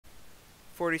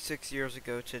46 years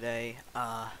ago today,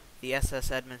 the SS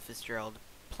Edmund Fitzgerald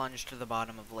plunged to the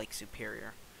bottom of Lake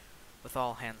Superior, with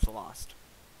all hands lost.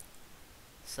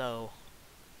 So,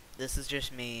 this is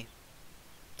just me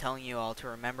telling you all to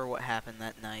remember what happened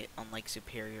that night on Lake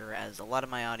Superior, as a lot of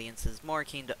my audience is more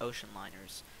keen to ocean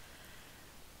liners.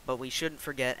 But we shouldn't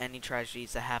forget any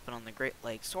tragedies that happen on the Great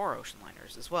Lakes or ocean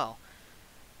liners as well.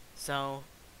 So,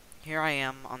 here I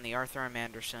am on the Arthur M.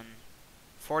 Anderson,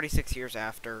 46 years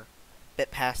after. Bit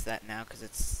past that now because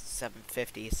it's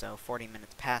 7:50, so 40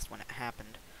 minutes past when it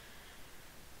happened.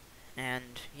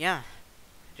 And yeah,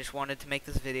 just wanted to make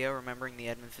this video remembering the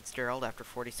Edmund Fitzgerald after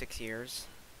 46 years.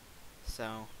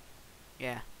 So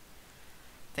yeah,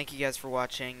 thank you guys for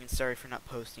watching, and sorry for not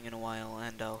posting in a while,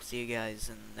 and I'll see you guys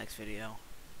in the next video.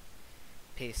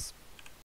 Peace.